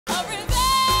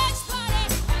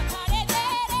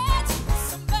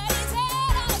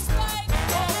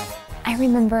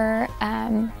remember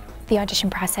the audition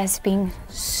process being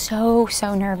so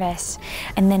nervous,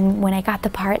 and then when I got the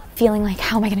part feeling like,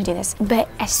 how am I gonna do this? But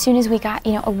as soon as we got,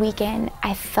 a week in,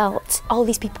 I felt all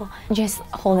these people just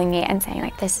holding me and saying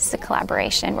like, this is a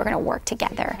collaboration, we're gonna work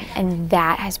together, and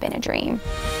that has been a dream.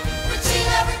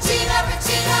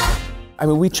 I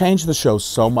mean, we changed the show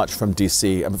so much from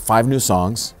DC. 5 new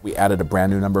songs. We added a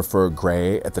brand new number for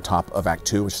Grey at the top of Act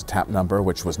 2, which is a tap number,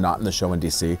 which was not in the show in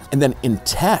DC. And then in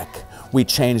tech, we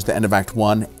changed the end of Act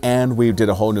 1, and we did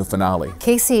a whole new finale.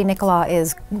 Casey Nicholaw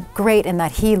is great in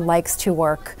that he likes to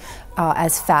work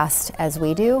as fast as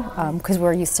we do, because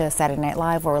we're used to Saturday Night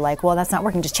Live where we're like, well, that's not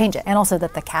working, just change it. And also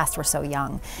that the cast were so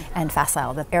young and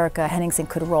facile that Erica Henningsen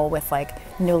could roll with like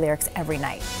new lyrics every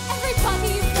night.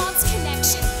 Everybody wants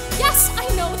connection. Yes, I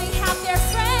know they have their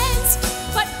friends,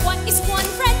 but what is one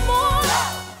friend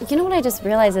more? You know what I just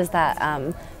realized is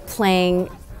that playing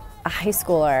a high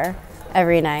schooler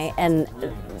every night, and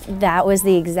that was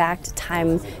the exact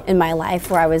time in my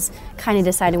life where I was kind of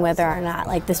deciding whether or not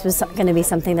like this was going to be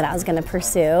something that I was going to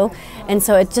pursue, and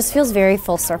so it just feels very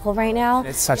full circle right now.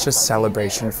 It's such a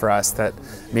celebration for us that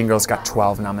Mean Girls got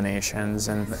 12 nominations,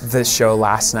 and this show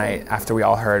last night after we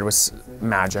all heard was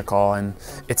magical, and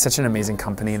it's such an amazing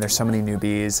company. There's so many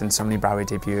newbies and so many Broadway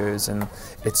debuts, and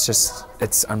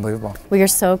it's unbelievable. We are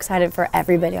so excited for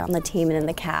everybody on the team and in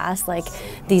the cast. Like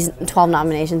these 12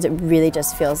 nominations, it really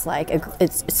just feels like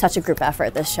it's such a group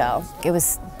effort, this show. It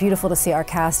was beautiful to see our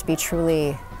cast be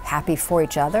truly happy for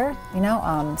each other,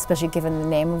 especially given the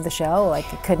name of the show.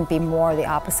 Like it couldn't be more the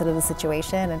opposite of the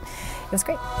situation, and it was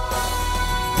great.